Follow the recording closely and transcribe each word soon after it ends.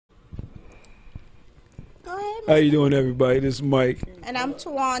How you doing, everybody? This is Mike. And I'm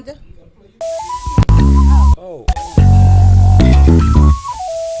Tawanda. Oh.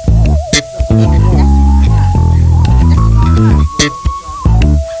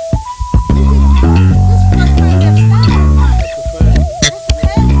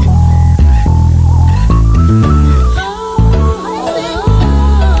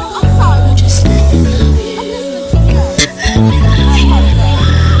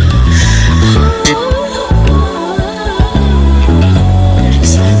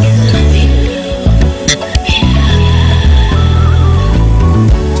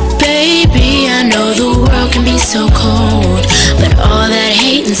 So cold, but all that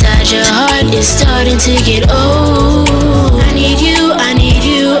hate inside your heart is starting to get old. I need you, I need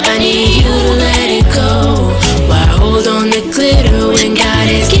you, I need you to let it go. Why hold on to glitter when God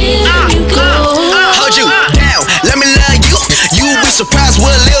has given you gold? Hold you down, let me love you. You be surprised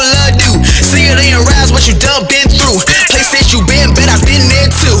what a little love do. See it in your eyes what you done been through. Places you been, bet I've been there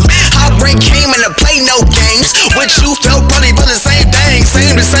too. Heartbreak came and I play no games. What you felt probably for the same thing.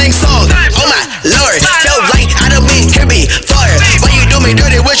 Sing the same song. Oh my Lord, felt like I done been here before. Why you do me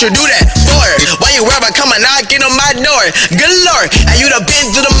dirty? What you do that for? Why you ever come and knocking on my door? Good Lord, and you done been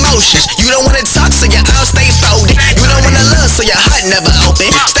through the motions. You don't wanna talk so your eyes stay folded. You don't wanna love so your heart never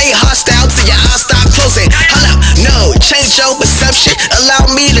open. Stay hostile till your eyes stop closing. Hold up, no, change your perception. Allow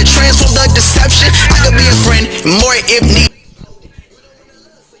me to transform the deception. I could be a friend, more if need.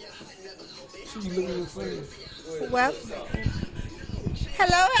 Well,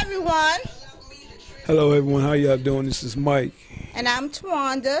 hello everyone. Hello, everyone. How y'all doing? This is Mike. And I'm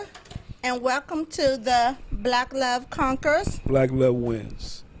Tawanda. And welcome to the Black Love Conquers. Black Love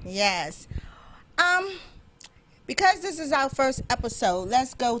Wins. Yes. Because this is our first episode,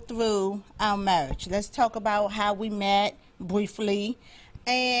 let's go through our marriage. Let's talk about how we met briefly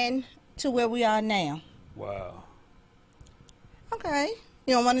and to where we are now. Wow. Okay.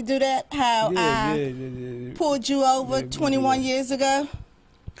 You don't want to do that? How I pulled you over 21 years ago?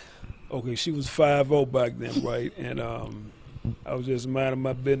 Okay, she was 5'0" back then, right? And I was just minding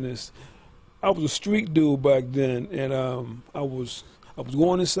my business. I was a street dude back then, and I was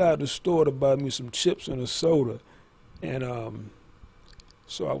going inside the store to buy me some chips and a soda, and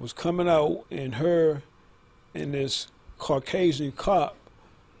so I was coming out, and her and this Caucasian cop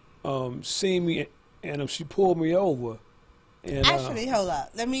seen me, and she pulled me over. And, actually, hold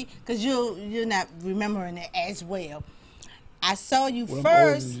up. Let me, because you're not remembering it as well. I saw you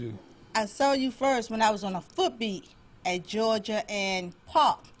first. I saw you first when I was on a foot beat at Georgia and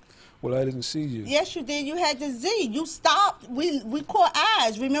Park. Well, I didn't see you. Yes, you did. You had the Z. You stopped. We caught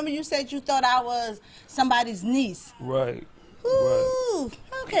eyes. Remember, you said you thought I was somebody's niece. Right. Ooh. Right.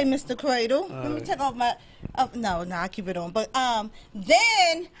 Okay, Mr. Credle. Let me take off my. No, I keep it on. But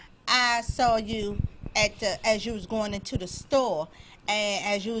then I saw you as you was going into the store, and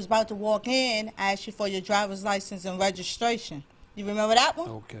as you was about to walk in, I asked you for your driver's license and registration. You remember that one?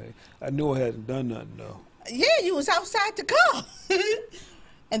 Okay. I knew I hadn't done nothing, though. Yeah, you was outside the car.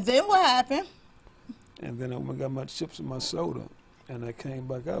 And then what happened? And then I went and got my chips and my soda, and I came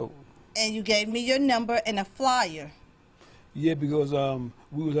back out. And you gave me your number and a flyer. Yeah, because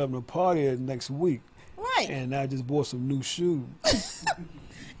we was having a party the next week. Right. And I just bought some new shoes.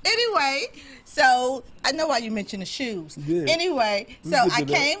 Anyway, so I know why you mentioned the shoes. Yeah. Anyway, so I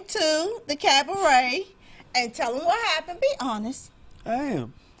came to the cabaret and tell them what happened. Be honest. I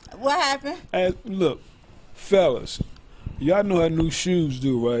am. What happened? Look, fellas, y'all know how new shoes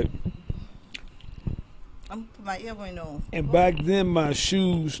do, right? I'm put my earring on. And back then, my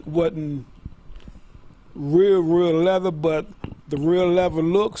shoes wasn't real leather, but the real leather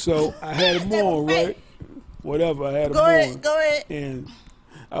look, so I had them on, right? Whatever, I had them on. Go ahead. And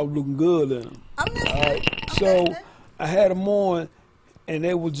I was looking good in them. I'm listening. All right? So I had them on, and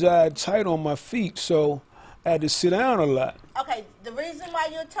they were tied tight on my feet, so I had to sit down a lot. Okay, the reason why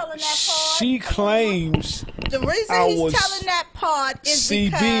you're telling that part. She claims the reason he's telling that part is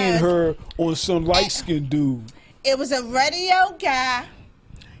because CBing her on some light-skinned dude. It was a radio guy.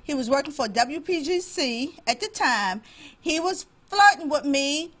 He was working for WPGC at the time. He was flirting with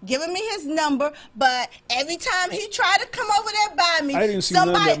me, giving me his number, but every time he tried to come over there by me,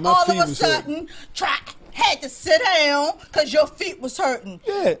 somebody all of a sudden had to sit down because your feet was hurting.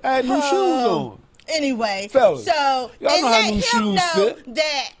 Yeah, I had new shoes on. Anyway, fellas, so y'all know how new let him shoes know fit.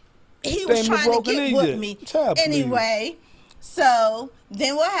 that he was trying to get with me. Anyway, so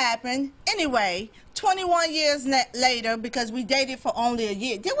then what happened? Anyway, 21 years later, because we dated for only a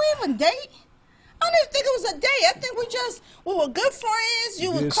year. Did we even date? I don't even think it was a date. I think we were good friends.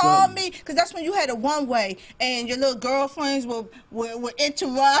 You would call me, because that's when you had a one-way, and your little girlfriends would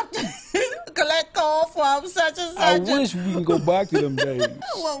interrupt. collect call from such and such. I wish we can go back to them days.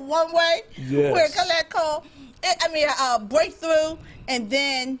 Well, one way. Yes. We're collect call. Breakthrough, and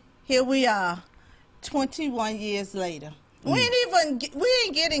then here we are, 21 years later. We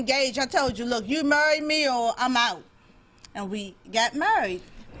ain't get engaged. I told you, look, you marry me or I'm out, and we got married.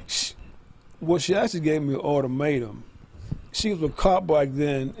 Well, she actually gave me an ultimatum. She was a cop back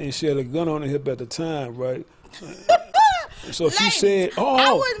then, and she had a gun on her hip at the time, right? So she said, "Oh,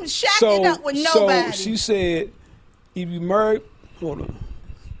 I wasn't shacking up with nobody." So she said, "If you marry, hold on.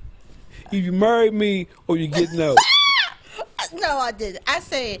 If you marry me, or you getting out." No, I didn't. I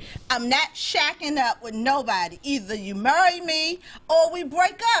said, I'm not shacking up with nobody. Either you marry me or we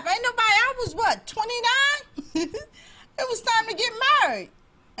break up. Ain't nobody, I was what, 29? It was time to get married.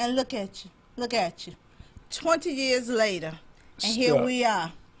 And look at you. Look at you. 20 years later. And here we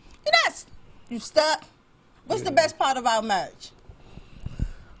are. You stuck? What's the best part of our marriage?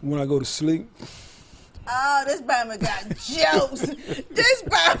 When I go to sleep. Oh, this Bama got jokes. This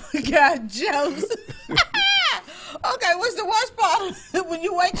Bama got jokes. Okay, what's the worst part? When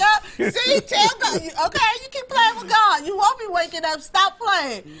you wake up, see, tell God, okay, you keep playing with God. You won't be waking up. Stop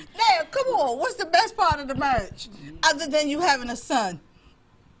playing. Now, come on. What's the best part of the marriage, other than you having a son?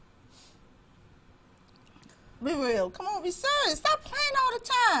 Be real. Come on, be serious. Stop playing all the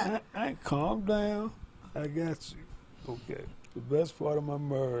time. I calm down. I got you. Okay. The best part of my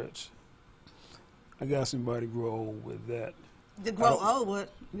marriage, I got somebody to grow old with that. To grow old with?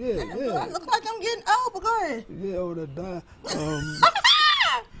 Yeah, yeah. I look like I'm getting old, but go ahead. Yeah, or to die.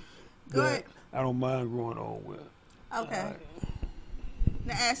 Go ahead. I don't mind growing old with. Okay.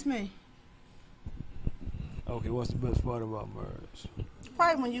 Now ask me. Okay, what's the best part of our marriage?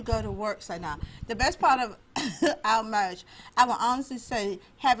 Probably when you go to work, say now. The best part of our marriage, I will honestly say,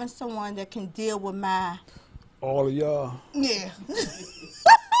 having someone that can deal with my... All of y'all? Yeah.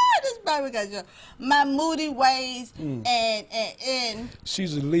 This baby got you. My moody ways and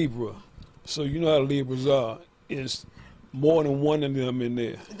She's a Libra, so you know how Libras are. It's more than one of them in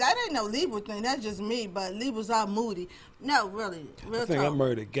there. That ain't no Libra thing. That's just me. But Libras are moody. No, really, real I think talk. I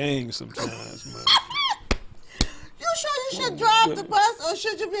married a gang sometimes, man. You sure you should drive the bus, or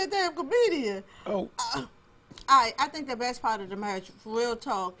should you be a damn comedian? Oh. All right, I think the best part of the marriage, for real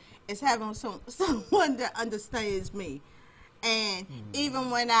talk, is having someone that understands me. And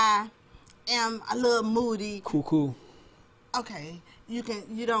even when I am a little moody, Cool. okay, you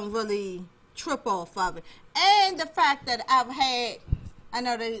don't really trip off of it. And the fact that I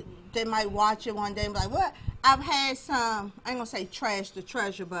know they might watch it one day and be like, what? I've had some, I ain't gonna say trash the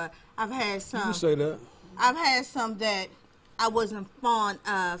treasure, but I've had some. You can say that. I've had some that I wasn't fond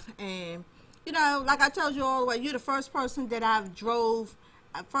of, and you know, like I told you all the way, you're the first person that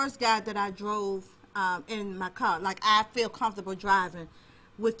first guy that I drove in my car. Like, I feel comfortable driving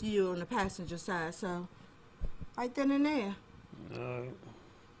with you on the passenger side. So, right then and there.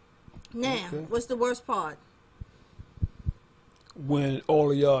 Now, okay. What's the worst part? When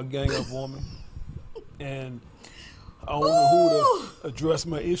all of y'all gang up on me, and I don't know who to address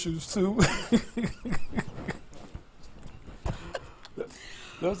my issues to.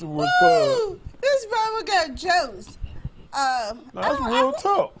 That's the worst part. This brother got jokes. That's real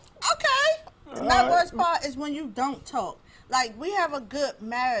talk. Okay. My worst part is when you don't talk. Like, we have a good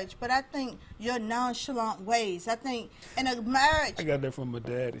marriage, but I think your nonchalant ways. I think in a marriage... I got that from my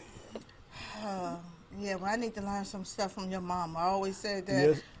daddy. Yeah, well, I need to learn some stuff from your mom. I always said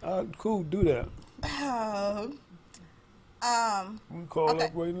that. Yes, cool, do that. We can call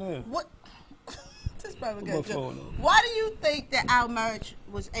up right now. What? This brother got phone jokes. number. Why do you think that our marriage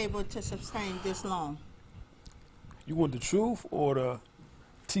was able to sustain this long? You want the truth or the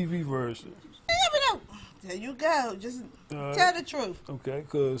TV version? You never know. There you go. Just tell the truth. Okay,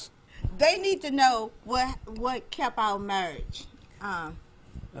 because... They need to know what kept our marriage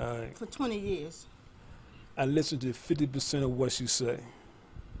for 20 years. I listen to 50% of what she say.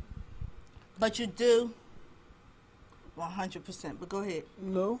 But you do 100%. But go ahead.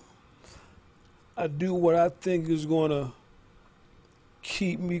 No. I do what I think is going to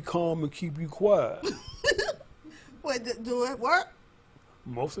keep me calm and keep you quiet. Wait, do it work?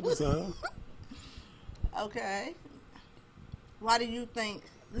 Most of the time. Okay. Why do you think?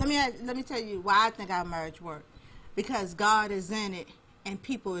 Let me tell you why I think our marriage worked. Because God is in it and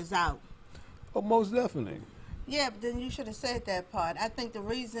people is out. Oh, most definitely. Yeah, but then you should have said that part. I think the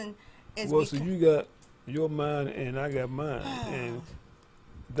reason is well, so you got your mind and I got mine, and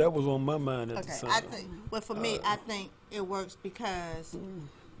that was on my mind at the time. I think. Well, for me, I think it works because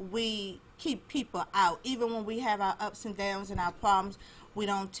we keep people out. Even when we have our ups and downs and our problems, We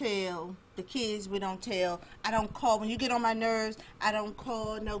don't tell the kids. We don't tell. I don't call when you get on my nerves. I don't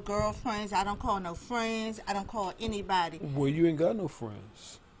call no girlfriends. I don't call no friends. I don't call anybody. Well, you ain't got no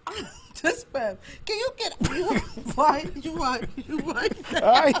friends. Just can you get you right? You right? You right?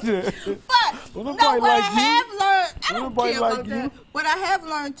 I did. But Well, no, nobody what like I you. have learned, I don't Nobody care like about you. that. What I have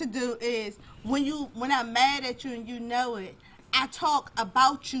learned to do is when I'm mad at you and you know it, I talk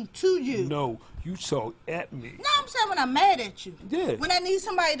about you to you. No, you talk at me. No, I'm saying when I'm mad at you. Yeah. When I need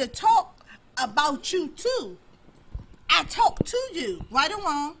somebody to talk about you too, I talk to you, right or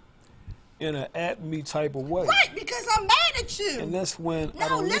wrong. In an at me type of way. Right, because I'm mad at you. And that's when I No,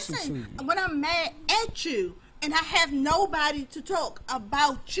 don't listen to you. listen. When I'm mad at you and I have nobody to talk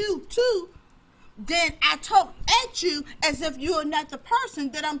about you to, then I talk at you as if you're not the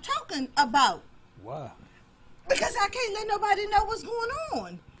person that I'm talking about. Why? Because I can't let nobody know what's going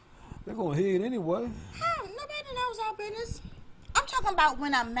on. They're going to hear it anyway. Nobody knows our business. I'm talking about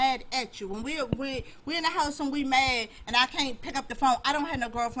when I'm mad at you. When we're in the house and we mad and I can't pick up the phone. I don't have no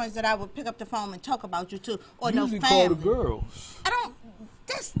girlfriends that I would pick up the phone and talk about you to, or no Usually family. call the girls. I don't.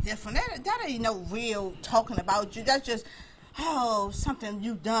 That's different. That ain't no real talking about you. That's just something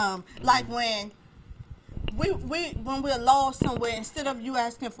you dumb. Like when when we're lost somewhere, instead of you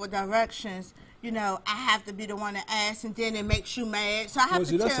asking for directions, you know, I have to be the one to ask, and then it makes you mad. So I have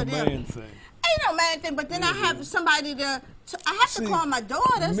to That's tell a them. man thing. Ain't no man thing, but then I have somebody I have to call my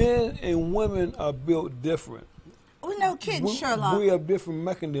daughters. Men and women are built different. We no kidding, Sherlock. We have different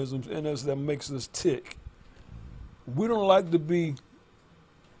mechanisms in us that makes us tick. We don't like to be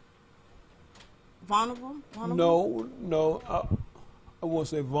Vulnerable? No, I won't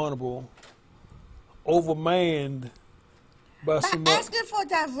say vulnerable. Overmanned by somebody. Asking for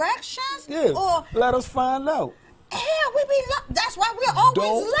directions? Yeah, Or let us find out. hell, we be that's why we're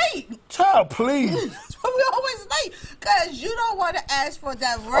always late. Child, please. That's why we're always late. Because you don't want to ask for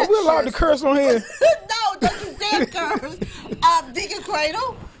directions. Are we allowed to curse on here? No, don't you dare curse. Deacon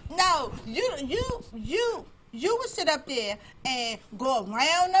Credle. No, you would sit up there and go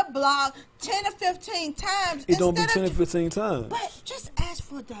around the block 10 or 15 times. It don't be 10 or 15 times. But just ask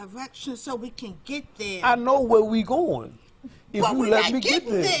for directions so we can get there. I know where we going. If But you we let not me get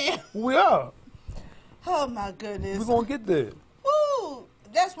getting there. there. We are. Oh my goodness. We're going to get there. Woo!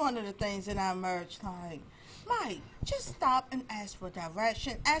 That's one of the things that I merged. Like, Mike, just stop and ask for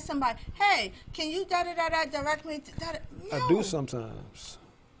direction. Ask somebody, hey, can you direct me to No. I do sometimes.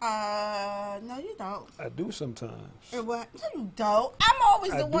 No, you don't. I do sometimes. And what? No, you don't. I'm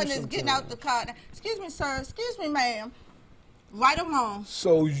always I the do one that's getting out the car. Excuse me, sir. Excuse me, ma'am. Right or wrong?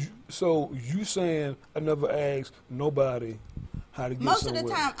 So you saying I never asked nobody how to get Most somewhere. of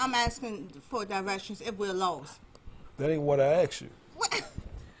the time, I'm asking for directions if we're lost. That ain't what I asked you.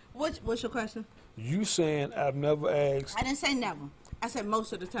 What's your question? You saying I've never asked. I didn't say never. I said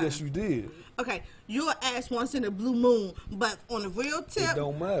most of the time. Yes, you did. Okay, you'll ask once in a blue moon, but on the real tip, It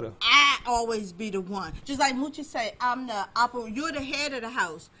don't matter. I always be the one. Just like Moochie say, you're the head of the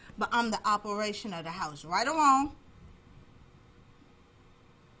house, but I'm the operation of the house. Right or wrong?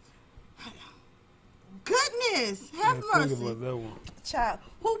 Goodness, have I mercy. think about that one. Child,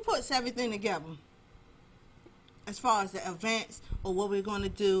 who puts everything together? As far as the events or what we're going to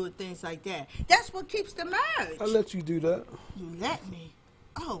do and things like that. That's what keeps the marriage. I let you do that. You let me.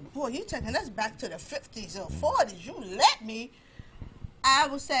 Oh, boy, you taking us back to the 50s or 40s. You let me. I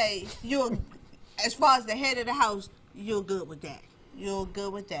would say as far as the head of the house, you're good with that. You're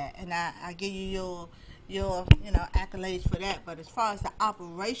good with that. And I give you your accolades for that. But as far as the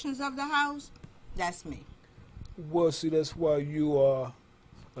operations of the house, that's me. Well, see, that's why you are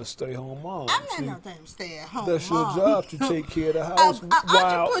a stay-home mom. I'm See, not no damn stay-at-home that's mom. your job to take care of the house.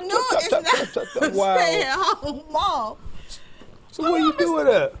 Entrepreneur is not a stay-at-home mom. So what you do with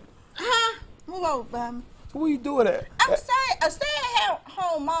that? Huh? Move over, baby. So what you do with that? I'm saying a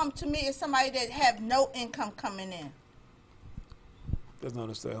stay-at-home mom to me is somebody that have no income coming in. That's not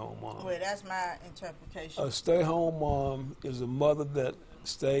a stay-home mom. Well, that's my interpretation. A stay-home mom is a mother that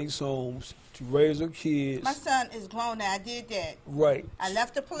stays home to raise her kids. My son is grown now. I did that. Right. I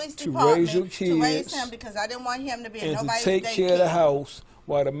left the police To department raise your to raise kids him because I didn't want him to be in And to nobody's take daycare. care of the house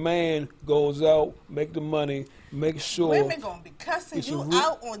while the man goes out, make the money, make sure. Women gonna be cussing it's a you roof-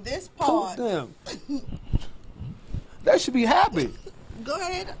 out on this Cool part. them. That should be happy. Go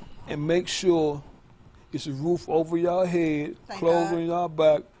ahead. And make sure it's a roof over your head, Thank clothes God. on your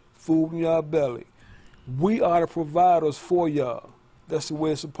back, food in your belly. We are the providers for y'all. That's the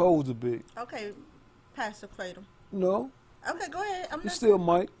way it's supposed to be. Okay, Pastor Cradle. No, Okay, go ahead. I'm it's listening. still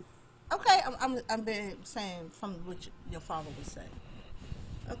Mike. Okay, I'm being saying from what your father would say.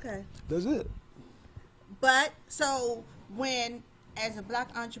 Okay, That's it. but so when as a black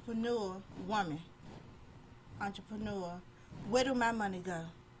entrepreneur, where do my money go?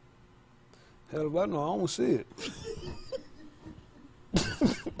 Hell if I know, I don't see it.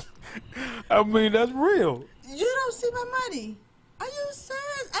 I mean, that's real. You don't see my money. Are you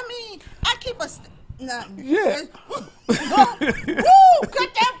serious? I mean, I keep a. No. Yeah. Woo! Cut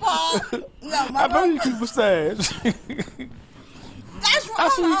that part. No, my I know mom. you keep a stash. That's wrong. I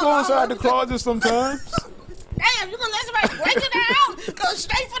see you go inside the closet sometimes. Damn, you gonna let somebody break in the house? Go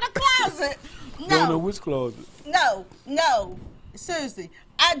straight for the closet. Don't know No, which closet. no. Seriously,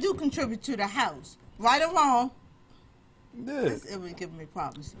 I do contribute to the house, right or wrong. Yeah, It would give me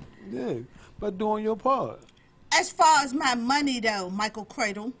problems. yeah. But doing your part. As far as my money, though, Michael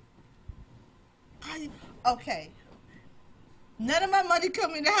Credle, okay. None of my money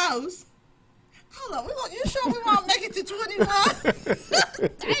come in the house. Hold on, you sure we won't make it to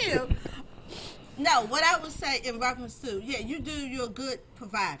 21? Damn. No, what I would say in reference to, yeah, you're a good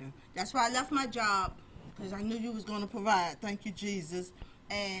provider. That's why I left my job, because I knew you was going to provide. Thank you, Jesus.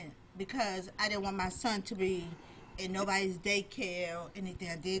 And because I didn't want my son to be in nobody's daycare or anything.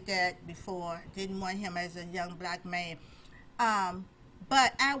 I did that before. Didn't want him as a young black man.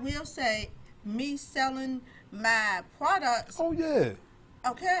 But I will say, me selling my products, Oh yeah.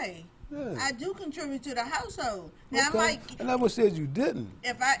 okay, Yeah. I do contribute to the household. Now Okay. I might, I never said you didn't.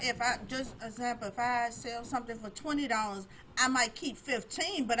 if I just example, if I sell something for $20, I might keep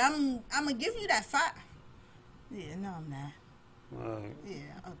 15, but I'm gonna give you that 5. Yeah, no, I'm not. Right.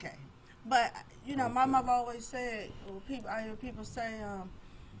 Yeah, okay. But my mother always said, I hear people say,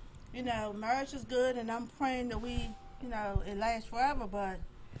 marriage is good, and I'm praying that it lasts forever. But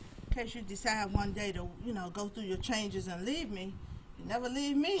in case you decide one day to, go through your changes and leave me, you never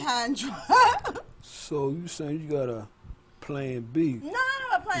leave me high and dry. So you saying you got a plan B? No,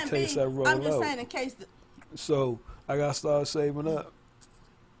 I'm plan In B. case I roll I'm just out. saying in case. So I got to start saving up.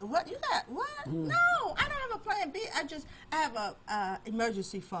 What you got? What? No, I don't have a plan B. I have a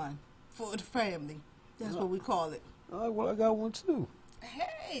emergency fund for the family. That's what we call it. All right. Well, I got one too.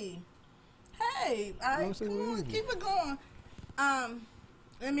 Hey, all right, say come what on, is it? keep it going.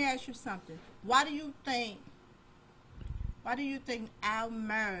 Let me ask you something. Why do you think our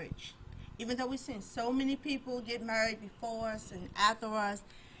marriage, even though we've seen so many people get married before us and after us,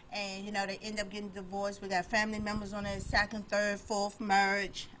 and they end up getting divorced, we got family members on their second, third, fourth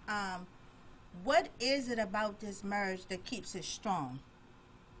marriage. What is it about this marriage that keeps it strong?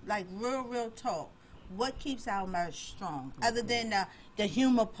 Like real talk. What keeps our marriage strong, other than the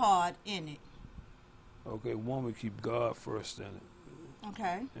humor part in it? Okay. One, we keep God first in it,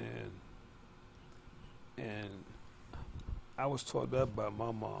 Okay. and I was taught that by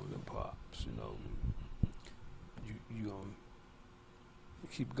my mom and pops. You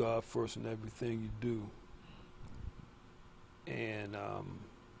keep God first in everything you do, and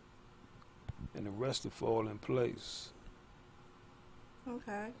the rest will fall in place.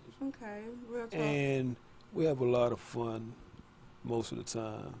 Okay. Real talk. And we have a lot of fun most of the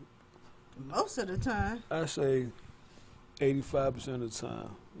time. Most of the time. I say 85% of the time.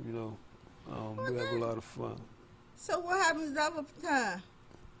 We have a lot of fun. So what happens the other time?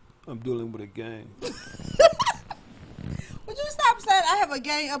 I'm dealing with a gang. Would you stop saying I have a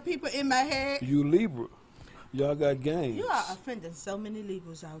gang of people in my head? You Libra. Y'all got gangs. You are offending so many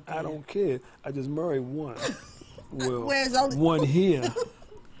Libras out there. I don't care. I just married one. Well, Where's only one here.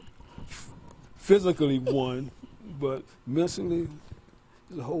 Physically one, but mentally,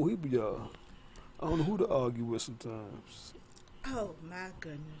 there's a whole heap of y'all. I don't know who to argue with sometimes. Oh my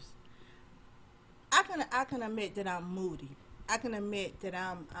goodness. I can admit that I'm moody. I can admit that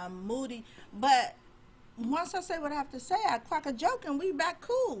I'm moody, but once I say what I have to say, I crack a joke and we back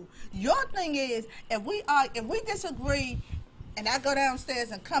cool. Your thing is, if we disagree, and I go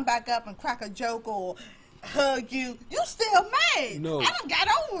downstairs and come back up and crack a joke or hug you, you still mad. No. I done got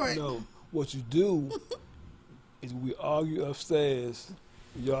over it. No, what you do is we argue upstairs.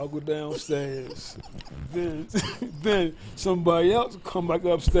 Y'all go downstairs. then somebody else come back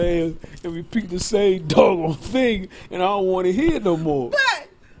upstairs and repeat the same doggone thing, and I don't want to hear it no more. But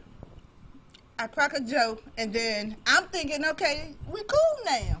I crack a joke, and then I'm thinking, okay, we cool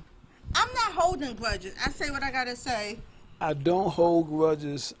now. I'm not holding grudges. I say what I gotta say. I don't hold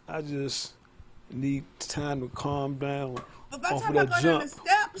grudges. I just need time to calm down But by the off time of I that go down the jump.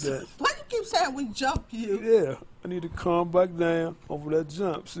 steps, that- why you keep saying we jump you? Yeah, I need to calm back down off of that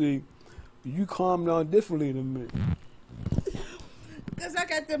jump. See, you calm down differently than me. Because I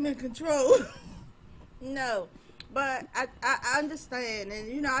got them in control. No, but I understand,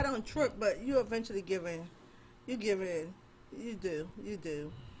 and I don't trip, but you eventually give in. You give in. You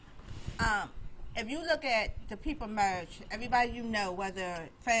do. if you look at the people marriage, everybody you know, whether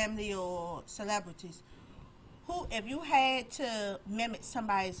family or celebrities, who, if you had to mimic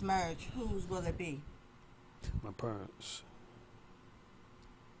somebody's marriage, whose will it be? My parents.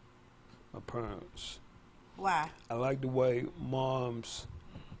 My parents. Why? I like the way moms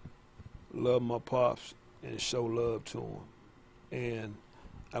love my pops and show love to him. And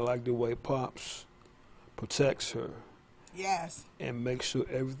I like the way pops protects her Yes. and makes sure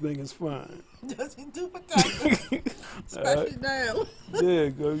everything is fine. Does he do protect? Especially now. Yeah,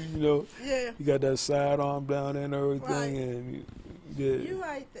 cause you know, Yeah. you got that sidearm down there and everything, Right. and yeah. You're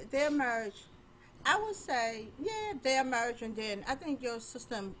right. Their marriage, I would say, yeah, their marriage, and then I think your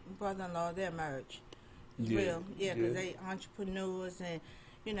sister and brother-in-law, their marriage is Yeah, real. Yeah, because yeah. they entrepreneurs and,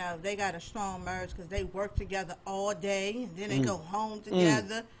 you know, they got a strong marriage because they work together all day and then they go home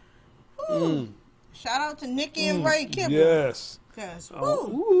together. Woo. Shout out to Nikki and Ray Kibble. Yes. Because,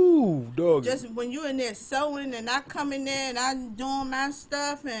 Ooh, dog. just when you in there sewing and I come in there and I'm doing my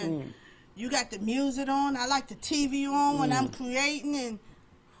stuff and you got the music on, I like the TV on when I'm creating and,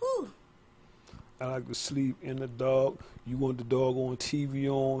 whew. I like to sleep in the dog. You want the dog on TV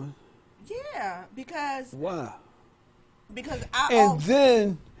on? Yeah, because Why? I And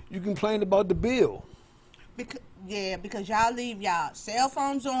then you complain about the bill. because y'all leave y'all cell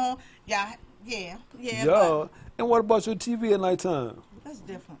phones on, y'all yeah, Yeah. And what about your TV at nighttime? but that's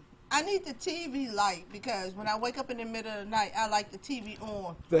different. I need the TV light because when I wake up in the middle of the night, I like the TV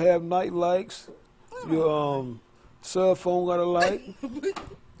on. They have night lights. Your cell phone got a light.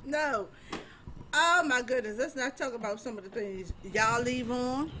 No. Oh my goodness, let's not talk about some of the things y'all leave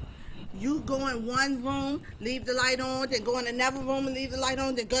on. You go in one room, leave the light on, then go in another room and leave the light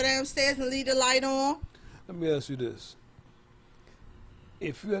on, then go downstairs and leave the light on. Let me ask you this.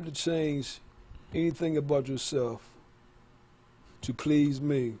 If you had to change anything about yourself to please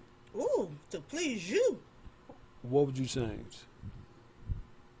me, Ooh, to please you. what would you change?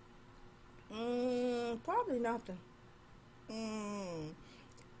 Probably nothing.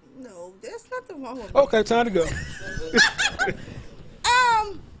 No, there's nothing wrong with me. Okay, time to go.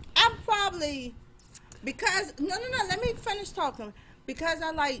 I'm probably because no. Let me finish talking because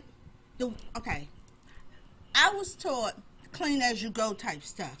I like the okay. I was taught clean as you go type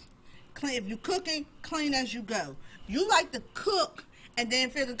stuff. Clean if you cooking, clean as you go. You like to cook and then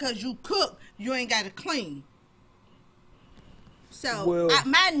feel because you cook, you ain't got to clean. So Well,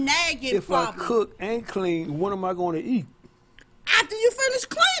 my nagging If problem. I cook and clean, what am I going to eat? After you finish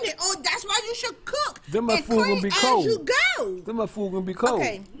cleaning, that's why you should cook. Then my and food gonna clean be as cold. you go. Then my food going to be cold.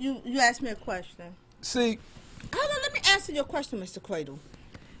 Okay, you asked me a question. See, Hold on, let me answer your question, Mr. Credle.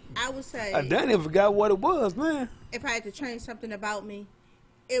 I would say Danny forgot what it was, man. if I had to change something about me,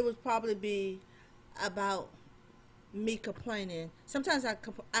 it would probably be about me complaining. Sometimes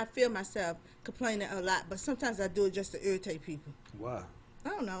I feel myself complaining a lot, but sometimes I do it just to irritate people. Why? I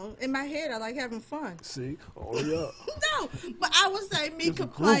don't know. In my head, I like having fun. See? Oh, yeah. No, but I would say me It's a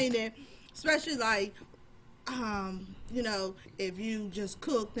complaining, especially like, you know, if you just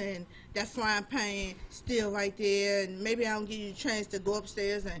cooked and that frying pan still right there, and maybe I don't give you a chance to go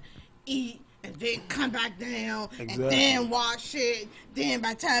upstairs and eat, and then come back down, and Exactly. then wash it. Then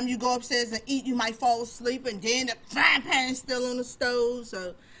by the time you go upstairs and eat, you might fall asleep, and then the frying pan is still on the stove.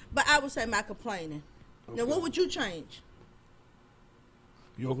 So, but I would say my complaining. Now, Okay. what would you change?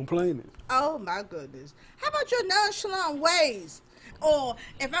 You're complaining. Oh my goodness. How about your nonchalant ways? Or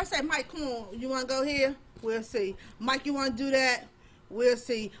if I say, Mike, come on, you want to go here? We'll see. Mike, you want to do that? We'll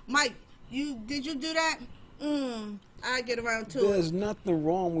see. Mike, did you do that? I get around to There's it. nothing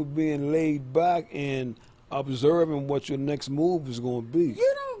wrong with being laid back and observing what your next move is going to be.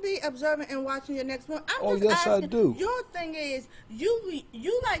 You don't be observing and watching your next one. I'm Oh, just yes, I asking, do. Your thing is you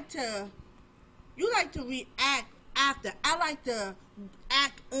like to react after. I like to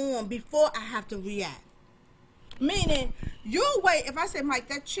act on before I have to react. Meaning, you'll wait. If I say, Mike,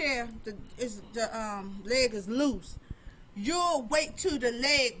 that chair, the leg is loose. You'll wait till the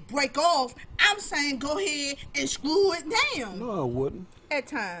leg break off. I'm saying go ahead and screw it down. No, I wouldn't. At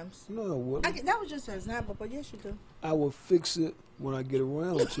times. No, I wouldn't. That was just an example, but yes, you do. I will fix it when I get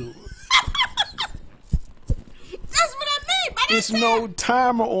around to it. That's what I mean. By that It's no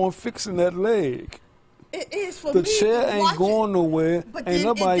timer on fixing that leg. It is for The me. chair to ain't watch going it. nowhere. But Ain't then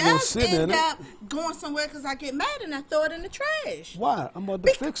nobody it going to does sit in end it. up going somewhere because I get mad and I throw it in the trash. Why? I'm about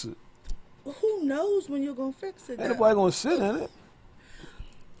to fix it. Who knows when you're going to fix it? Ain't though? nobody going to sit in it.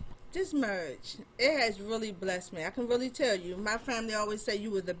 This marriage, it has really blessed me. I can really tell you. My family always say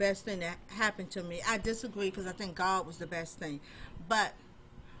you were the best thing that happened to me. I disagree because I think God was the best thing. But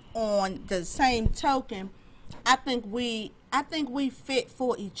on the same token, I think we I think we fit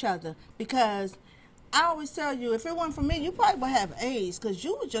for each other because I always tell you, if it weren't for me, you probably would have AIDS because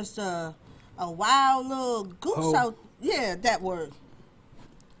you were just a wild little goose Ho. out. Yeah, that word.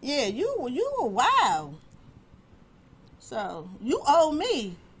 Yeah, you were wild. So you owe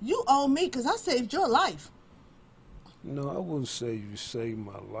me. You owe me because I saved your life. No, I wouldn't say you saved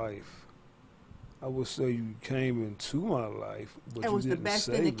my life. I would say you came into my life, but It you was the didn't best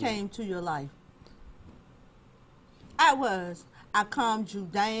save thing that me. came to your life. I was. I calmed you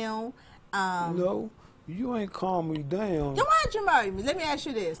down. No, you ain't calm me down. Then why'd you marry me? Let me ask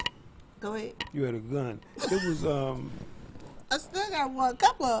you this. Go ahead. You had a gun. I still got one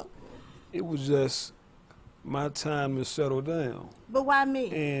couple of. It was just my time to settle down, But why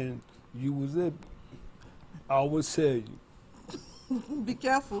me? and you was it. I always tell you. Be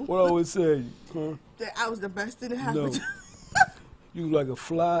careful. What I always tell you, huh? That I was the best thing that No. happened. You like a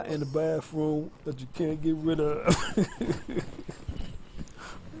fly in the bathroom that you can't get rid of.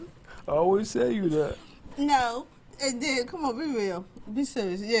 I always tell you that. No. And then, come on, be real. Be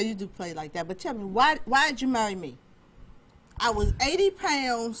serious. Yeah, you do play like that. But tell me, why did you marry me? I was 80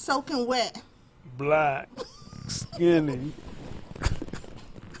 pounds soaking wet. Black, skinny.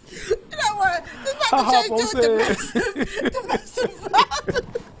 You know what? This I about to hop change on to saying. domestic violence.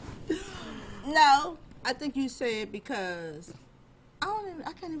 No, I think you said because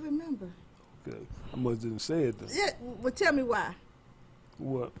I can't even remember. Okay. I must didn't say it then. Yeah, well, tell me why.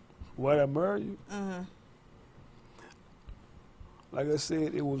 What? Why did I marry you? Uh-huh. Like I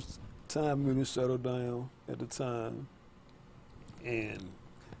said, it was time for me to settle down at the time, and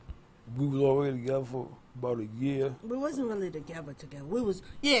we was already together for about a year. We wasn't really together. We was,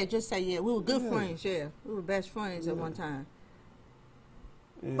 yeah, just say yeah. We were good Yeah. friends, yeah. We were best friends at Yeah. one time.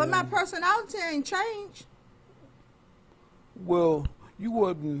 And, But my personality ain't changed. well, you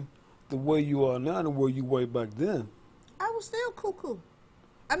wasn't the way you are now, the way you were back then. I was still cuckoo.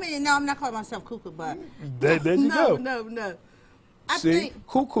 I mean, no, I'm not calling myself cuckoo, but There you no, go. no. I See, think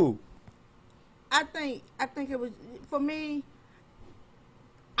cuckoo. I think it was for me.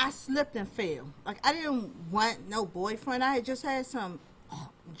 I slipped and fell. Like I didn't want no boyfriend. I had just had some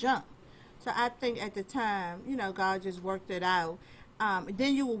junk. So I think at the time, you know, God just worked it out.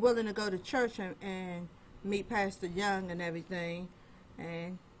 Then you were willing to go to church and meet Pastor Young and everything,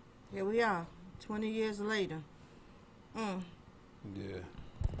 and here we are, 20 years later. Yeah.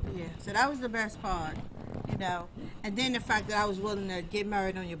 Yeah. So that was the best part, you know. And then the fact that I was willing to get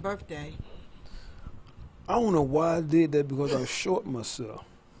married on your birthday. I don't know why I did that because I short myself.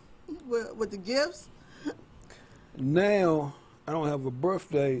 With the gifts? Now I don't have a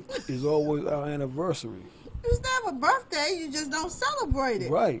birthday. It's always our anniversary. You still have a birthday, you just don't celebrate it.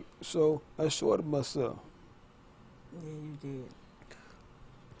 Right. So I shorted myself. Yeah, you did.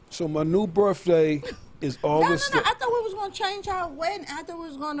 So my new birthday is August. No. I thought we was going to change our wedding. I thought we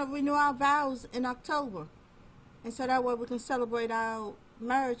was going to renew our vows in October. And so that way we can celebrate our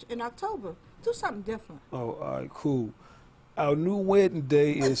marriage in October. Do something different. Oh, all right, cool. Our new wedding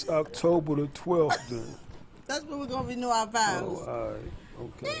day is October the 12th then. That's when we're going to renew our vows. Oh, all right.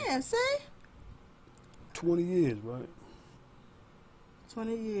 Okay. Yeah, see? 20 years, right?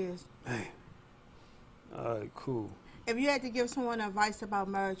 20 years. Man. All right, cool. If you had to give someone advice about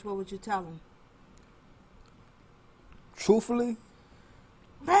marriage, what would you tell them? Truthfully?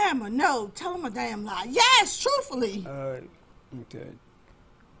 Bam or no, tell them a damn lie. Yes, truthfully. All right. Okay.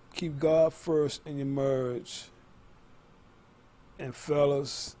 Keep God first in your marriage. And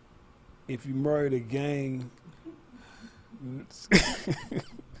fellas, if you married a gang,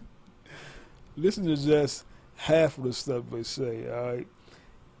 listen to just half of the stuff they say, all right?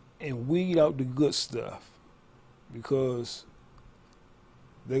 And weed out the good stuff because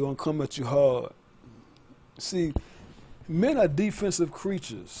they're going to come at you hard. See, men are defensive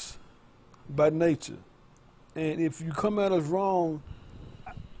creatures by nature. And if you come at us wrong,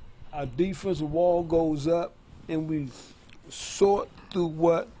 our defensive wall goes up and we sort through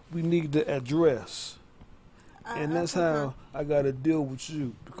what we need to address. And that's how I got to deal with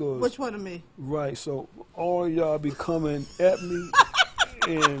you. Because Which one of me? right, so all y'all be coming at me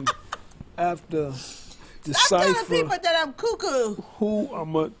and after Stop telling decipher people that I'm cuckoo. who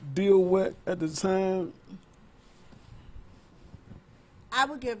I'm going to deal with at the time. I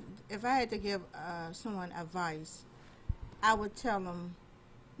would give, if I had to give someone advice, I would tell them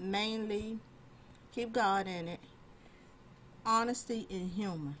mainly keep God in it. Honesty and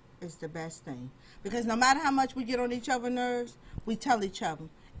humor is the best thing. Because no matter how much we get on each other's nerves, we tell each other.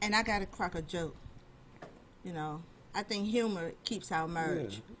 And I got to crack a joke. You know, I think humor keeps our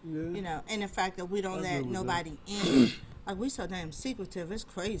marriage. Yeah. You know, and the fact that we don't I agree let with nobody in. Like, we so damn secretive, it's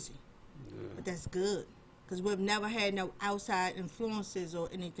crazy. Yeah. But that's good. because we've never had no outside influences or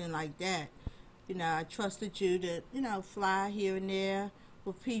anything like that. You know, I trusted you to, you know, fly here and there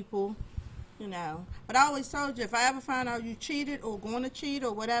with people, you know. But I always told you, if I ever found out you cheated or going to cheat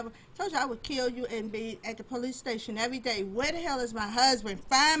or whatever, told you I would kill you and be at the police station every day. Where the hell is my husband?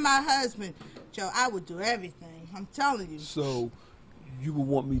 Find my husband. Joe, I would do everything. I'm telling you. So you would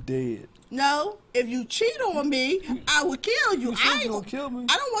want me dead? No, if you cheat on me, I would kill you. You said you gonna kill me.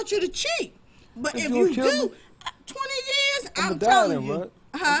 I don't want you to cheat. But if you you gonna kill do, me? 20 years, I'm I'm gonna die telling then, you. right?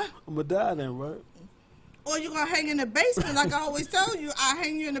 Huh? I'm gonna die then, right? Or you're going to hang in the basement like I always told you. I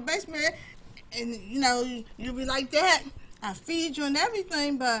hang you in the basement and, you know, you'll be like that. I feed you and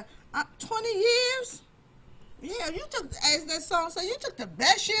everything, but 20 years? Yeah, you took, as that song said, you took the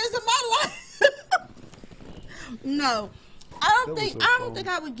best years of my life. No, I don't think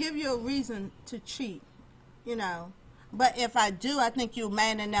I would give you a reason to cheat, you know. But if I do, I think you're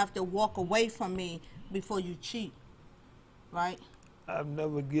man enough to walk away from me before you cheat, right? I've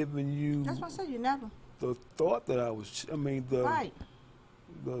never given you That's why I said you never. the thought that I was. I mean, the Right.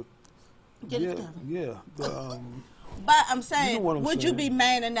 the Get it yeah, together. yeah. But I'm saying, You know what I'm would you saying. be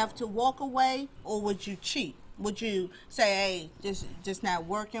man enough to walk away, or would you cheat? Would you say, hey, just not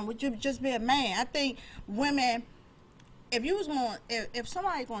working? Would you just be a man? I think women, if you was going, if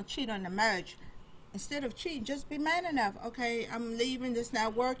somebody going to cheat on the marriage, instead of cheating, just be man enough. Okay, I'm leaving. This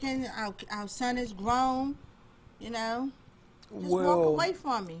not working. Our son is grown. You know, just walk away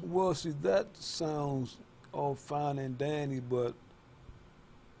from me. Well, see, that sounds all fine and dandy, but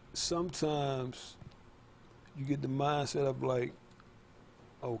sometimes you get the mindset of like,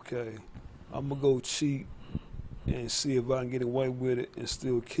 okay, I'm gonna go cheat and see if I can get away with it and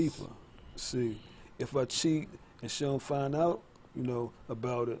still keep her. See, if I cheat and she don't find out, you know,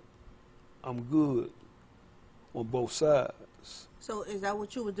 about it, I'm good on both sides. So is that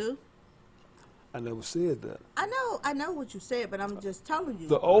what you would do? I never said that. I know what you said, but I'm just telling you.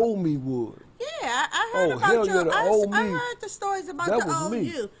 The old me would. Yeah, I heard Oh, about hell your. yeah, the old I me. heard the stories about That the was old me.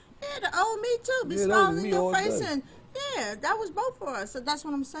 you. Yeah, the old me too. Be Yeah, that was smiling in me your all face, day. and yeah, that was both for us. So that's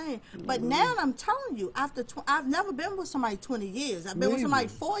what I'm saying. But Mm-hmm. now I'm telling you, after I've never been with somebody 20 years. I've been with Me somebody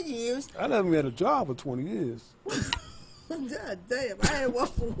either. 4 years. I never had a job for 20 years. God damn, I had one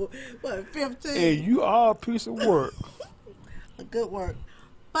for what 15. Hey, you are a piece of work. Good work.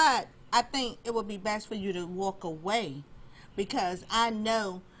 But I think it would be best for you to walk away, because I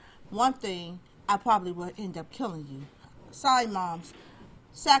know one thing, I probably would end up killing you. Sorry, moms.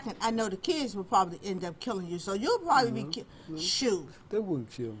 Second, I know the kids will probably end up killing you, so you'll probably be shoot. They wouldn't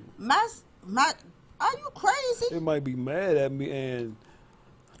kill me. My, are you crazy? They might be mad at me and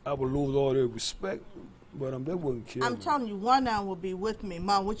I would lose all their respect, but they wouldn't kill I'm me. telling you, one of them will be with me.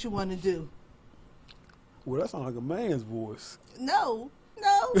 Mom, what you want to do? Well, that sounds like a man's voice. No,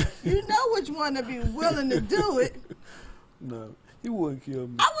 you know which one to be willing to do it. No, he wouldn't kill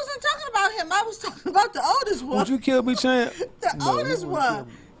me. I wasn't talking about him. I was talking about the oldest one. Would you kill me, champ? The No, he oldest wouldn't kill one.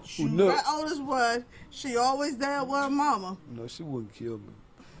 me. She, Who knew? the oldest one. She always there with her mama. No, she wouldn't kill me.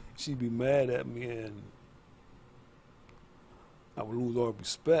 She'd be mad at me and I would lose all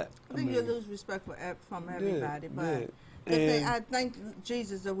respect. I think you lose respect from everybody, but yeah. the thing, And- I thank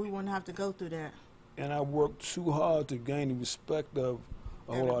Jesus that we wouldn't have to go through that. And I worked too hard to gain the respect of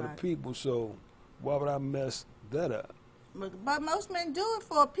a whole lot of Everybody. people, so why would I mess that up? But most men do it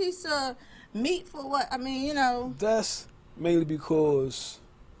for a piece of meat. For what? I mean, you know. That's mainly because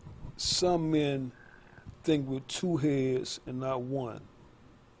some men think with two heads and not one.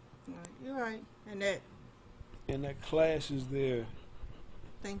 You're right. And that clashes there.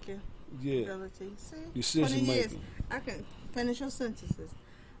 thank you. Yeah. Ability. See, Decision 20 years. making. I can finish your sentences.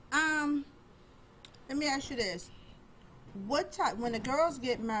 Let me ask you this: what type? When the girls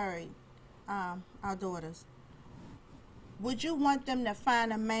get married, our daughters, would you want them to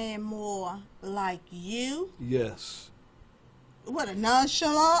find a man more like you? Yes. What, a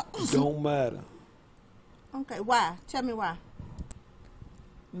nonchalant? Don't matter. Okay, why? Tell me why.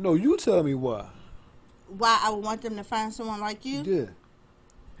 No, you tell me why. Why I would want them to find someone like you? Yeah.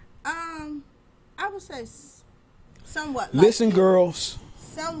 I would say somewhat. Listen, like you. girls.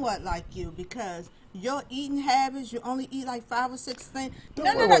 Somewhat like you, because your eating habits, you only eat like 5 or 6 things. Don't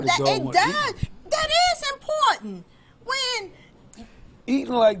No, worry about the that dog it one. does. That is important. When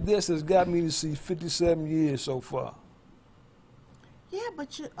Eating like this has got me to see 57 years so far. yeah,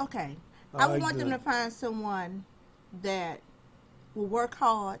 but you okay. I I would like want them that. to find someone that will work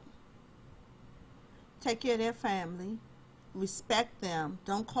hard, take care of their family, respect them.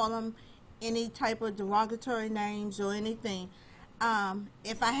 Don't call them any type of derogatory names or anything.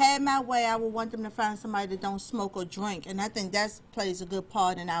 If I had my way, I would want them to find somebody that don't smoke or drink, and I think that plays a good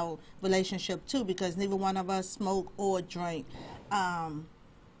part in our relationship too, because neither one of us smoke or drink.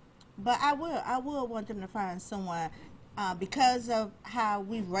 But I will want them to find someone because of how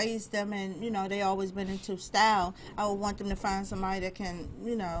we raised them, and they always been into style. I would want them to find somebody that can,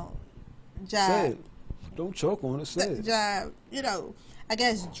 jive. Say it. Don't choke on it. Say it. Jive. I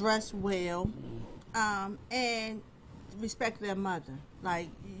guess dress well, and respect their mother. Like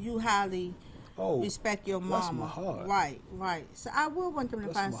you highly respect your mama. That's my heart. Right. So I will want them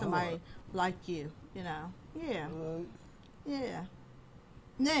to find somebody heart. like you. Yeah. Yeah.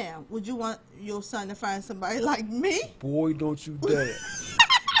 Now, would you want your son to find somebody like me? Boy, don't you dare.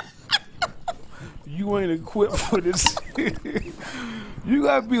 You ain't equipped for this. You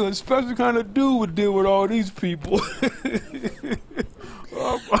gotta be a special kind of dude to deal with all these people.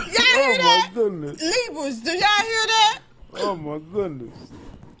 Oh my goodness. Libras, do y'all hear that? Oh my goodness.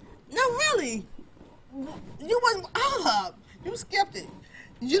 No, really. You wasn't up. You skipped it.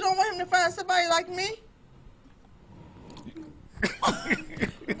 You don't want him to find somebody like me?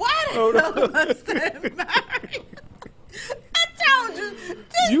 Why the hell am I staying married? I told you.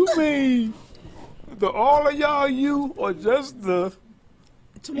 You mean all of y'all you, or just the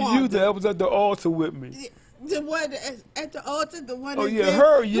you that was at the altar with me? The one at the altar, the one the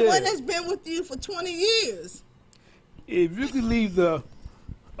one that's been with you for 20 years. If you could leave the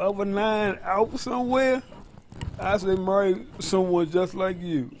other 9 out somewhere, I say marry someone just like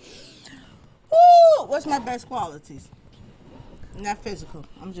you. Woo! What's my best qualities? Not physical.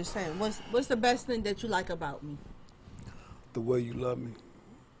 I'm just saying. What's the best thing that you like about me? The way you love me.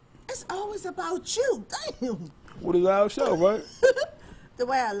 It's always about you. Damn. What is our show, right? The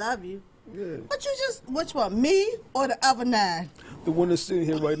way I love you. Yeah. But which one, me or the other 9? The one that's sitting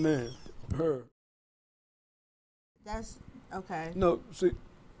here right now. Her. That's okay. No, see,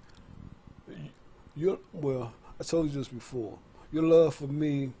 I told you this before. Your love for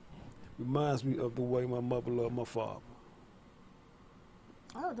me reminds me of the way my mother loved my father.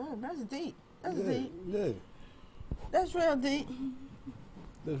 Oh, that's deep. That's deep. Yeah. That's real deep.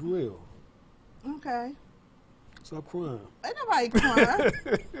 That's real. Okay. Stop crying. Ain't nobody crying.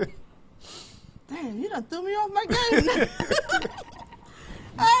 Damn, you done threw me off my game.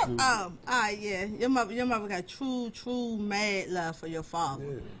 All right, yeah. Your mother got true mad love for your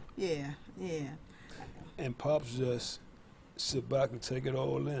father. Yeah. And Pops just sit back and take it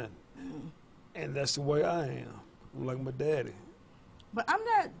all in. And that's the way I am. I'm like my daddy. But I'm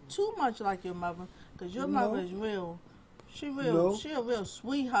not too much like your mother, because your mother is real. She a real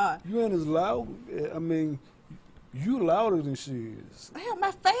sweetheart. You ain't as loud. I mean, you louder than she is. Hell,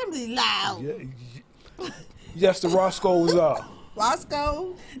 my family loud. Yes, the Roscoe's are.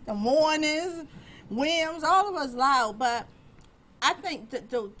 Roscoe, the Mornings, Williams, all of us loud. But I think that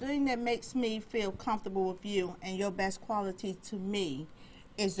the thing that makes me feel comfortable with you and your best quality to me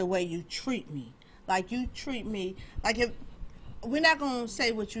is the way you treat me. Like you treat me, like if, we're not going to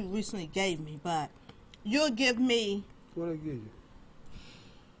say what you recently gave me, but you'll give me. What I give you?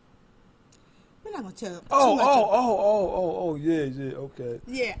 We're not going to tell. Yeah, okay.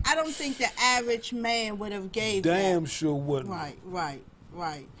 Yeah, I don't think the average man would have gave Damn that. Sure wouldn't. Right.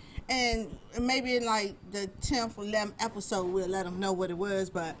 And maybe in like the 10th or 11th episode we'll let them know what it was,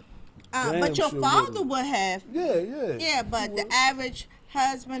 but your father would have. Yeah. Yeah, but the average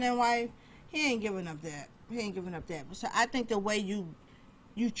husband and wife, he ain't giving up that. So I think the way you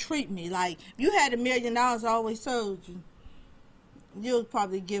treat me, like you had $1 million I always told you, you'll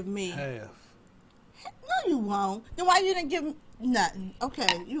probably give me half. No, you won't. Then why you didn't give me nothing?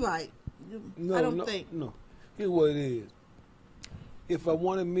 Okay, you're right. I don't think. No. Here's what it is. If I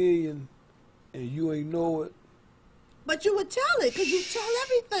want $1 million and you ain't know it. But you would tell it, because you tell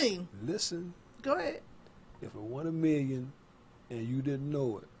everything. Listen. Go ahead. If I want $1 million and you didn't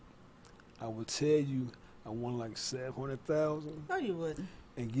know it, I would tell you I want like 700,000. No, you wouldn't.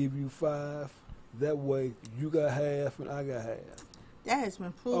 And give you 5. That way you got half and I got half. That has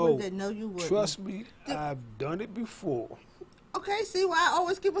been proven that no, you wouldn't. Trust me, I've done it before. Okay, see why I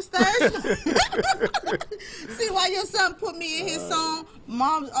always keep a stash? See why your son put me in his song,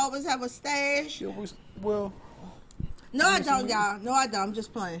 Moms Always Have a Stash? Well. No, I don't, y'all. No, I don't. I'm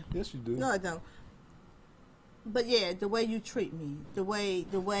just playing. Yes, you do. No, I don't. But yeah, the way you treat me, the way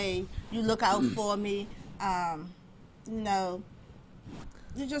you look out for me, you're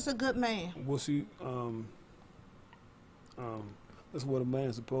just a good man. Well, see, that's what a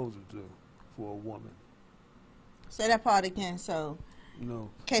man's supposed to do for a woman. Say that part again, so. No.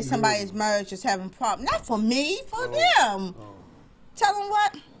 In case somebody's marriage is having problems. Not for me, for them. Tell them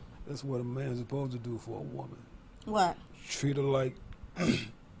what? That's what a man's supposed to do for a woman. What? treat her like,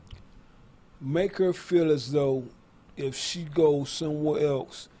 make her feel as though if she goes somewhere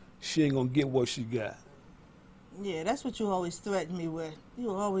else, she ain't gonna get what she got. Yeah, that's what you always threaten me with.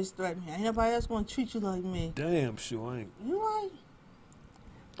 You always threaten me. Ain't nobody else gonna treat you like me. Damn sure ain't. You right.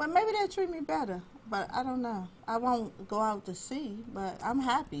 But maybe they'll treat me better. But I don't know. I won't go out to see, but I'm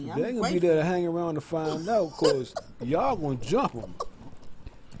happy. They I'm ain't gonna grateful. be there to hang around to find out, cause y'all gonna jump them.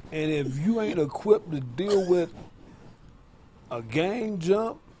 And if you ain't equipped to deal with a gang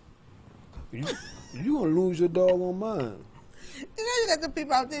jump, you gonna lose your doggone mind. You know, you got the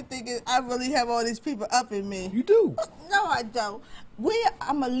people out there thinking I really have all these people up in me. You do. No, I don't.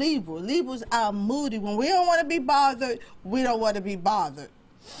 I'm a Libra. Libras are moody. When we don't want to be bothered, we don't want to be bothered.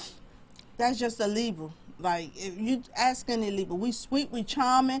 That's just a Libra. Like, if you ask any Libra, we sweet, we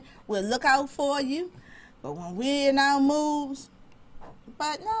charming, we'll look out for you. But when we're in our moods,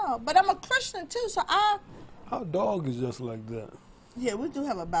 but I'm a Christian too, so Our dog is just like that. yeah, we do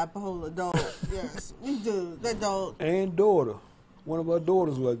have a bipolar dog. Yes, we do. That dog. And daughter. One of our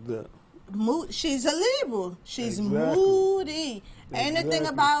daughters like that. She's a Libra. She's Exactly. moody. Ain't the thing Exactly.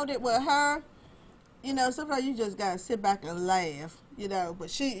 about it with her, you know, sometimes you just gotta sit back and laugh, you know.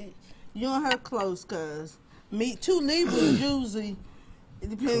 But you and her close, cause two Libras usually, it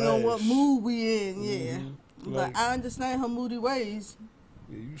depends on what Clash. mood we in, yeah. Mhm. But Like- I understand her moody ways.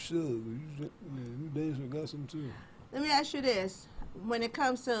 Yeah, you should. You dance with got some too. Let me ask you this: when it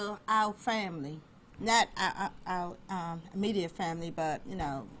comes to our family, not our immediate family, but you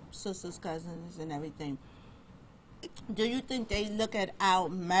know, sisters, cousins, and everything, do you think they look at our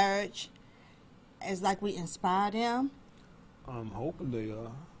marriage as like we inspire them? I'm hoping they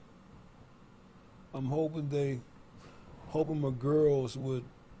are. I'm hoping my girls would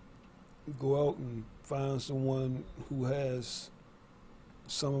go out and find someone who has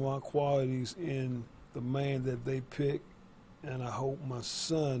some of my qualities in the man that they pick, and I hope my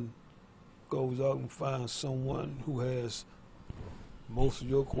son goes out and finds someone who has most of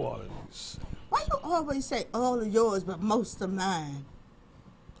your qualities. Why you always say all of yours but most of mine?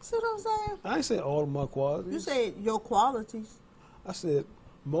 See what I'm saying? I ain't say all of my qualities. You say your qualities. I said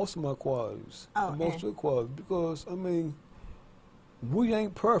most of my qualities. Oh, And most and- of your qualities. Because, I mean, we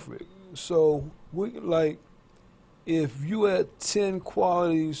ain't perfect. So, if you had 10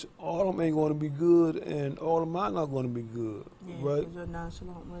 qualities, all of them ain't going to be good, and all of mine not going to be good, Yeah, right? 'cause your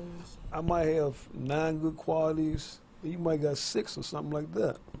nonchalant ways. I might have 9 good qualities, and you might got 6 or something like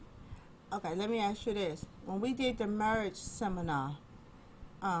that. Okay, let me ask you this: when we did the marriage seminar,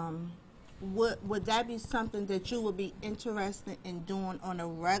 would that be something that you would be interested in doing on a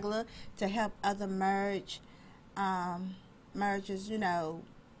regular to help other marriages? You know,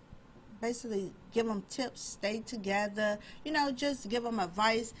 basically give them tips, stay together. You know, just give them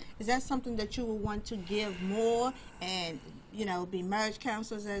advice. Is that something that you would want to give more and you know be marriage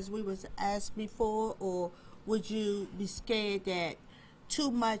counselors as we was asked before, or would you be scared that too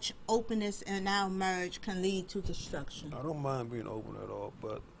much openness in our marriage can lead to destruction? I don't mind being open at all,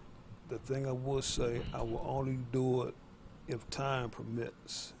 but the thing I would say, I will only do it if time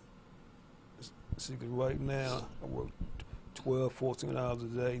permits. See, 'cause right now, I work 12, 14 hours a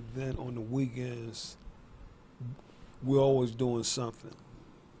day. Then on the weekends, we're always doing something.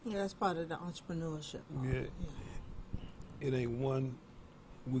 Yeah, that's part of the entrepreneurship. Yeah. It ain't one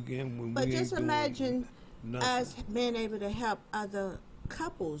weekend when But we just ain't doing imagine nothing. us being able to help other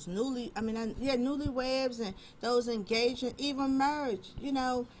couples, newlyweds and those engaged in even marriage. You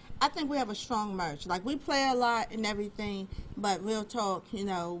know, I think we have a strong marriage. Like, we play a lot and everything, but real talk, you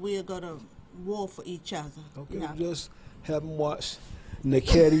know, we'll go to war for each other. Okay, You know? just have them watch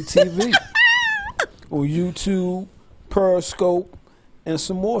Nekedie TV on YouTube, Periscope, and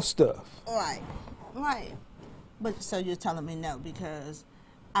some more stuff. Right. But so you're telling me no, because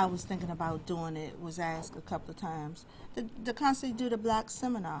I was thinking about doing it, was asked a couple of times. To constantly do the black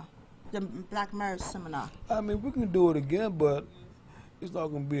seminar, the black marriage seminar. I mean, we can do it again, but it's not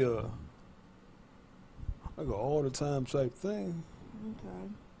going to be like an all the time type thing.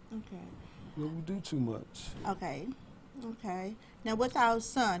 Okay. We do too much. Okay. Now with our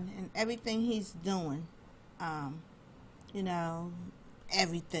son and everything he's doing, you know,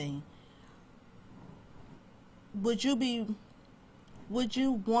 everything. Would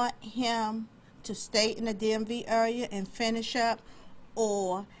you want him to stay in the DMV area and finish up,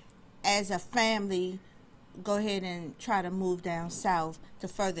 or as a family go ahead and try to move down south to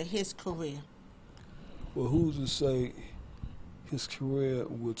further his career? Well, who's to say his career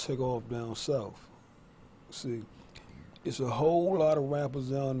will take off down south? See, it's a whole lot of rappers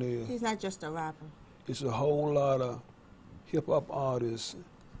down there. He's not just a rapper. It's a whole lot of hip-hop artists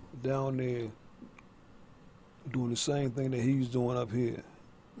down there doing the same thing that he's doing up here.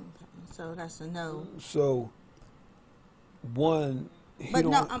 So that's a no. So, one, he But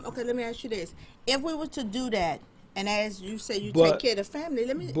don't. no, okay, let me ask you this. If we were to do that, and as you say, you But- take care of the family,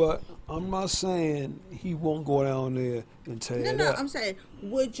 let me... But I'm not saying he won't go down there and tear it No, up. I'm saying,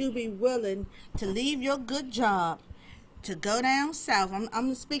 would you be willing to leave your good job to go down south?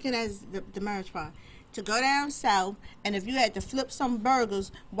 I'm speaking as the marriage part. To go down south, and if you had to flip some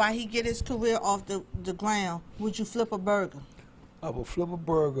burgers while he get his career off the ground, would you flip a burger? I would flip a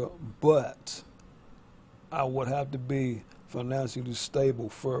burger, but I would have to be financially stable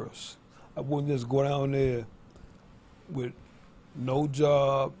first. I wouldn't just go down there with no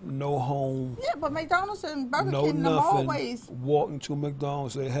job, no home, Yeah, but McDonald's and Burger no King, them nothing. always... Walking to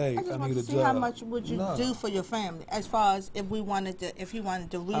McDonald's and say, "Hey, I just I want need to a see job." how much would you Nah. do for your family, as far as if he wanted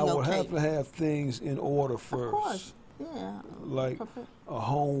to relocate. I would have to have things in order first. Of course, yeah. Like Prepare- a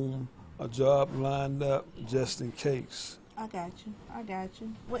home, a job lined up just in case. I got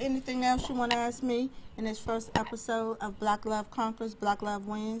you. Well, anything else you want to ask me in this first episode of Black Love Conquers, Black Love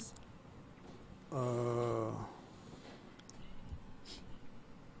Wins?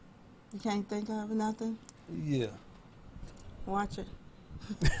 You can't think of nothing? Yeah. Watch it.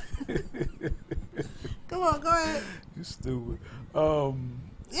 Come on, go ahead. You stupid.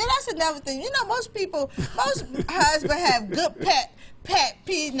 Yeah, that's another thing. You know, most husbands have good pet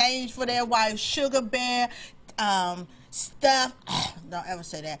peeve names for their wife. Sugar Bear, Stuff. Don't ever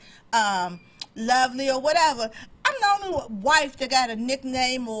say that. Lovely or whatever. I'm the only wife that got a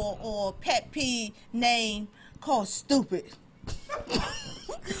nickname or pet peeve name called Stupid.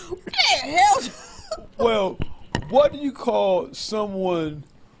 What the hell? Well, what do you call someone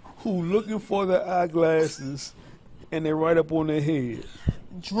who looking for their eyeglasses and they right up on their head?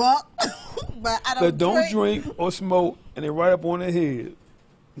 Drunk, but I That don't drink or smoke and they right up on their head.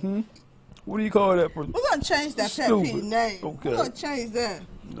 What do you call that person? We're gonna change that pet Stupid. peeve name. Okay. We're gonna change that.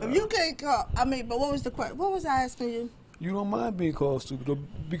 No. If you can't call, but what was the question? What was I asking you? You don't mind being called stupid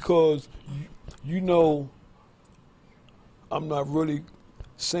because you know I'm not really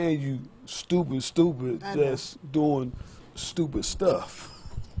saying you stupid, I know. just doing stupid stuff.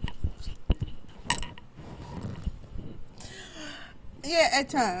 Yeah, at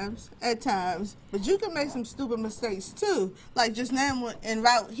times. But you can make some stupid mistakes too. Like just now en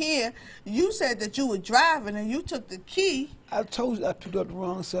route here, you said that you were driving and you took the key. I told you I picked up the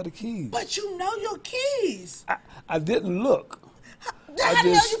wrong set of keys. But you know your keys. I didn't look. How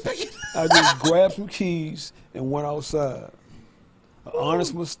the hell you pick it I just grabbed some keys and went outside. An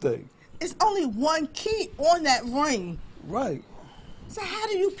honest mistake. It's only one key on that ring. Right. So how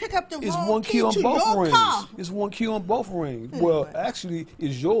do you pick up the It's wrong one key on to both your rings. car? It's one key on both rings. Well, actually,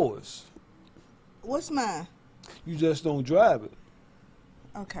 it's yours. What's mine? You just don't drive it.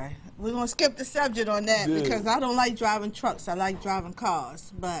 Okay, we're gonna skip the subject on that Yeah. because I don't like driving trucks. I like driving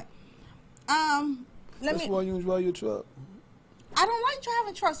cars. But That's why you enjoy your truck. I don't like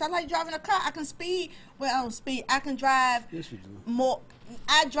driving trucks. I like driving a car. I can speed. Well, I don't speed. I can drive Yes, you do. more.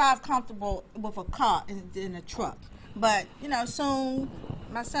 I drive comfortable with a car than a truck. But you know, soon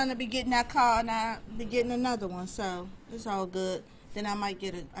my son will be getting that car and I'll be getting another one. So it's all good. Then I might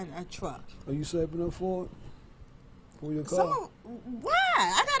get a truck. Are you saving up for it? For your car? Why?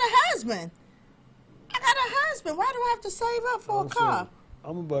 I got a husband. Why do I have to save up for a car?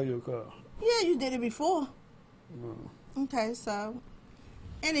 I'm gonna buy your car. Yeah, you did it before. No. Okay, so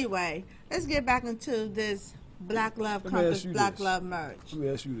anyway, let's get back into this Black Love Let me Conquers ask you Black this. Love merge. Let me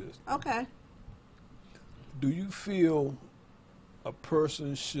ask you this. Okay. Do you feel a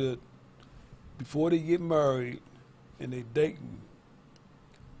person should, before they get married and they dating,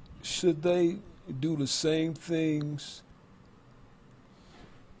 should they do the same things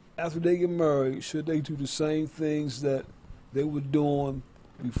after they get married? Should they do the same things that they were doing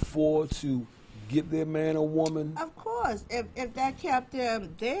before to get their man or woman? Of course, if that kept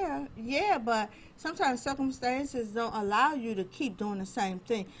them there, yeah, but sometimes circumstances don't allow you to keep doing the same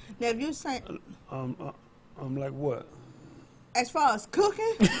thing. Now, if you say, I'm like, what? as far as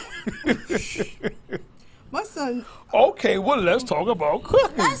cooking, my son, Okay, well, let's talk about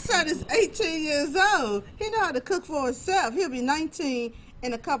cooking. my son is 18 years old. He know how to cook for himself. He'll be 19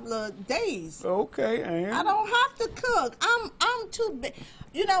 in a couple of days. Okay, and I don't have to cook. I'm too big.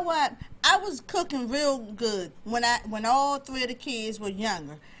 You know what? I was cooking real good when all three of the kids were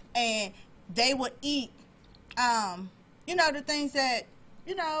younger, and they would eat, you know, the things that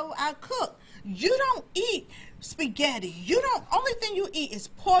I cook. You don't eat spaghetti. Only thing you eat is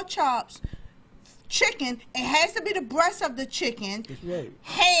pork chops, chicken. It has to be the breast of the chicken. That's right.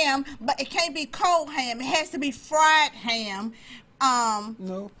 Ham, but it can't be cold ham. It has to be fried ham.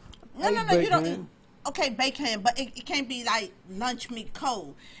 No. No, you don't eat. Okay, baked ham, but it can't be like lunch meat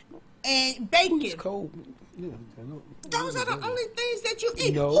cold. And bacon. It's cold. Yeah, I know. Those are the only things that you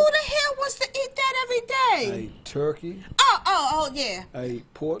eat. No. Who the hell wants to eat that every I day? ate turkey. Oh, yeah. I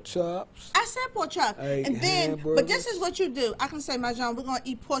ate pork chops. I said pork chop. I ate And then, hamburgers. but this is what you do. I can say, my John, we're going to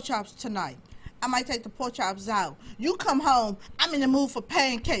eat pork chops tonight. I might take the pork chops out. You come home, I'm in the mood for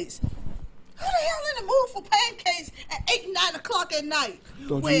pancakes. Who the hell in the mood for pancakes at 8, 9 o'clock at night?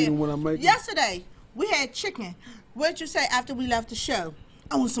 Don't you eat them when I make them? Yesterday, we had chicken. What'd you say after we left the show?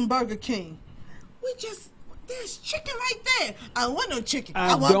 I want some Burger King. There's chicken right there. I don't want no chicken.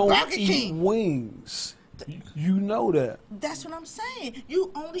 I want don't Burger eat King. wings. You know that. That's what I'm saying.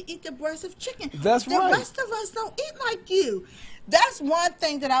 You only eat the breast of chicken. That's the right. The rest of us don't eat like you. That's one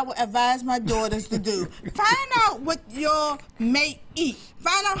thing that I would advise my daughters to do. Find out what your mate eat.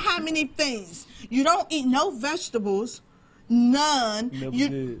 Find out how many things. You don't eat no vegetables. None. Never you,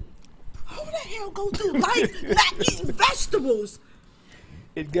 did. Who the hell go through life not eating vegetables?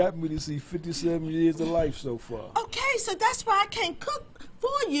 It got me to see 57 years of life so far. Okay, so that's why I can't cook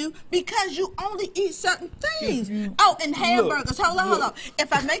for you, because you only eat certain things. You, and hamburgers. Hold on.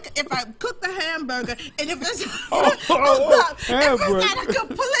 If I cook the hamburger, and if it's if it's not a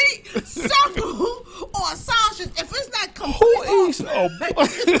complete circle or a sausage, if it's not complete, who eats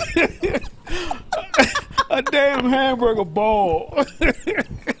a damn hamburger ball?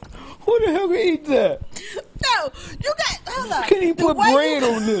 Who the hell can eat that? No, you got. Hold on. Can't even put bread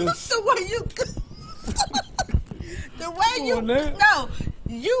on this. The way you. The way you. No,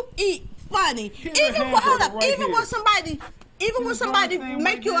 you eat funny. Even when somebody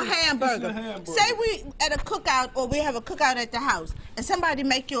make you a hamburger. Say we at a cookout or we have a cookout at the house, and somebody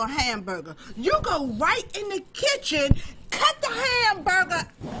make you a hamburger. You go right in the kitchen, cut the hamburger,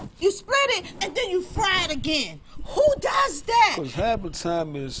 you split it, and then you fry it again. Who does that? Because half the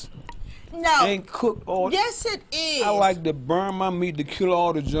time is No. ain't cooked all. Yes, it is. I like to burn my meat to kill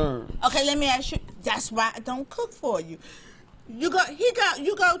all the germs. Okay, let me ask you. That's why I don't cook for you. You go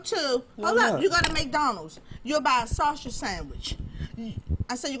to. Hold up. You go to McDonald's. You'll buy a sausage sandwich.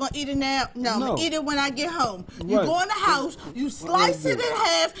 I said you're gonna eat it now. No, I'm gonna eat it when I get home. You go in the house. You slice it in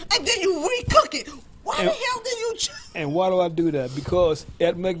half, and then you recook it. Why the hell did you? And why do I do that? Because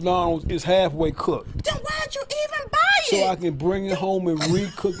at McDonald's it's halfway cooked. Then why'd you even buy it? So I can bring it home and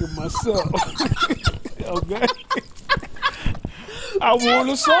recook it myself. Okay. I want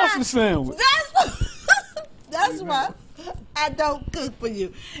a sausage sandwich. That's why I don't cook for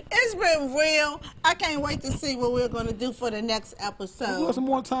you. It's been real. I can't wait to see what we're going to do for the next episode. We got some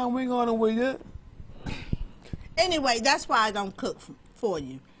more time. We ain't going nowhere yet. Anyway, that's why I don't cook for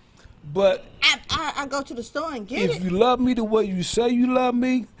you. But I go to the store and get it. If you love me the way you say you love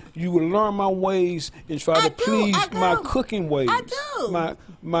me, you will learn my ways and try to please my cooking ways. I do.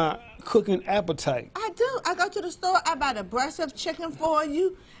 My cooking appetite. I do. I go to the store. I buy the breast of chicken for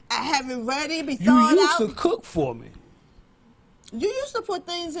you. I have it ready. Be You thrown used out. to cook for me. You used to put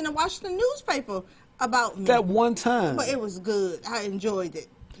things in the Washington newspaper about me. That one time. But it was good. I enjoyed it.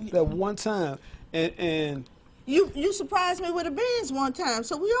 That one time. And you surprised me with a Benz one time.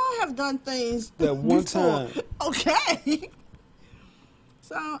 So we all have done things that one before. time. Okay.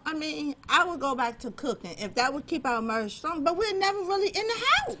 So, I mean, I would go back to cooking if that would keep our marriage strong. But we're never really in the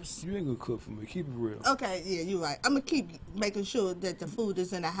house. You ain't gonna cook for me. Keep it real. Okay, yeah, you're right. I'm going to keep making sure that the food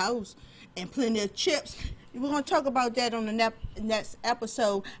is in the house and plenty of chips. We're going to talk about that on the next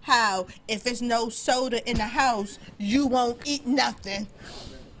episode, how if there's no soda in the house, you won't eat nothing.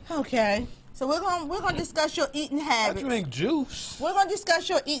 Okay. So we're going to discuss your eating habits. I drink juice. We're going to discuss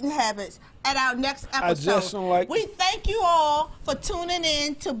your eating habits at our next episode. I just don't like. We thank you all for tuning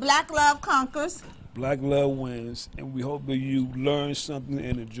in to Black Love Conquers. Black Love Wins, and we hope that you learn something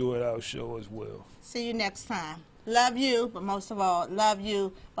and enjoyed our show as well. See you next time. Love you, but most of all, love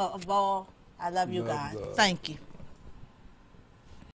you. Of all, I love you, God. Thank you.